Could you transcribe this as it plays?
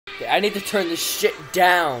I need to turn this shit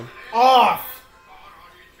down. Off!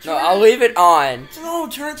 No, I'll leave it on. No,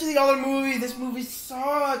 turn to the other movie. This movie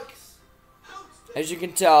sucks. As you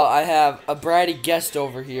can tell, I have a bratty guest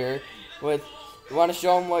over here. You want to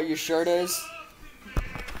show him what your shirt is?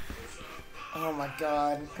 Oh my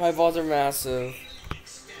god. My balls are massive.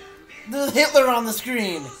 There's Hitler on the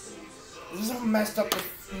screen. This is how messed up this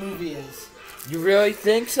movie is. You really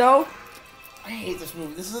think so? I hate this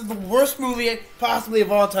movie. This is the worst movie possibly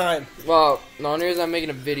of all time. Well, the only reason I'm making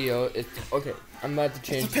a video is... Okay, I'm about to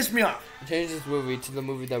change... It pissed me off. Change this movie to the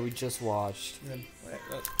movie that we just watched. Wait.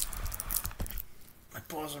 My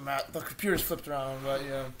balls are mad. The computer's flipped around, but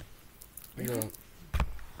yeah. Yeah.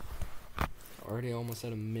 Already almost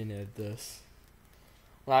at a minute of this.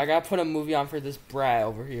 Well, I gotta put a movie on for this brat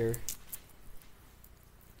over here.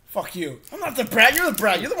 Fuck you. I'm not the brat. You're the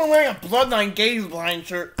brat. You're the one wearing a Bloodline Gaze blind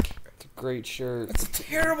shirt. It's a great shirt. It's a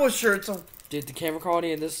terrible shirt. So dude, the camera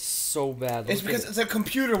quality in this is so bad. it's because it's a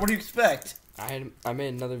computer. What do you expect? I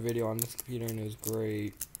made another video on this computer and it was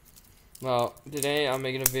great. Well, today I'm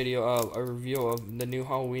making a video of a review of the new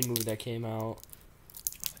Halloween movie that came out.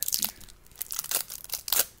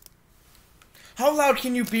 How loud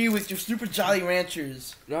can you be with your super Jolly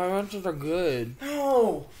Ranchers? The ranchers are good.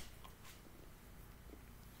 No.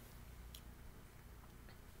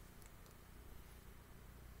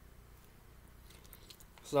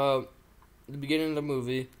 So, the beginning of the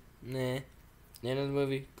movie, nah. The end of the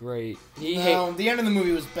movie, great. The end of the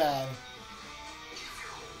movie was bad.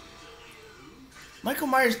 Michael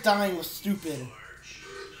Myers dying was stupid.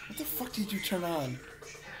 What the fuck did you turn on?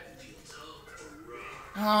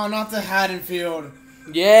 Oh, not the Haddonfield.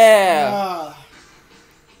 Yeah!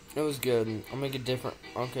 It was good. I'll make it different.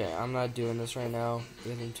 Okay, I'm not doing this right now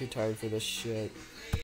because I'm too tired for this shit.